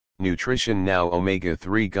Nutrition Now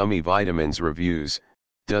Omega-3 Gummy Vitamins Reviews.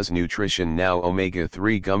 Does Nutrition Now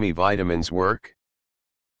Omega-3 Gummy Vitamins work?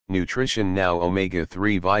 Nutrition Now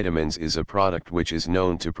Omega-3 Vitamins is a product which is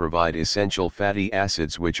known to provide essential fatty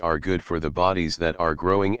acids which are good for the bodies that are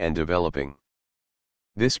growing and developing.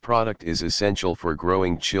 This product is essential for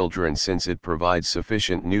growing children since it provides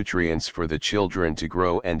sufficient nutrients for the children to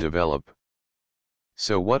grow and develop.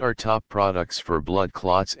 So what are top products for blood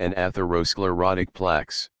clots and atherosclerotic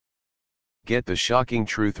plaques? Get the shocking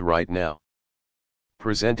truth right now.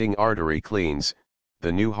 Presenting ArteryCleanze,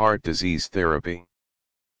 the new heart disease therapy.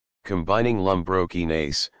 Combining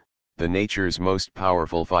Lumbrokinase, the nature's most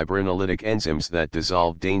powerful fibrinolytic enzymes that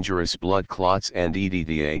dissolve dangerous blood clots, and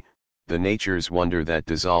EDTA, the nature's wonder that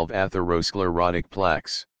dissolve atherosclerotic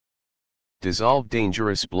plaques. Dissolve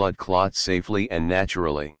dangerous blood clots safely and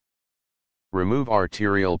naturally. Remove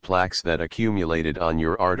arterial plaques that accumulated on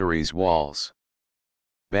your arteries walls.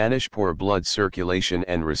 Banish poor blood circulation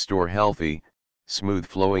and restore healthy, smooth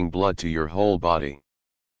flowing blood to your whole body.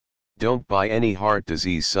 Don't buy any heart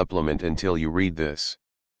disease supplement until you read this.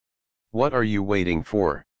 What are you waiting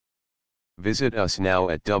for? Visit us now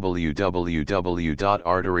at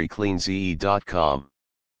www.arterycleanze.com.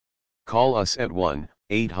 Call us at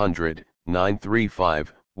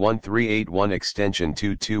 1-800-935-1381 extension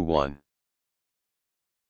 221.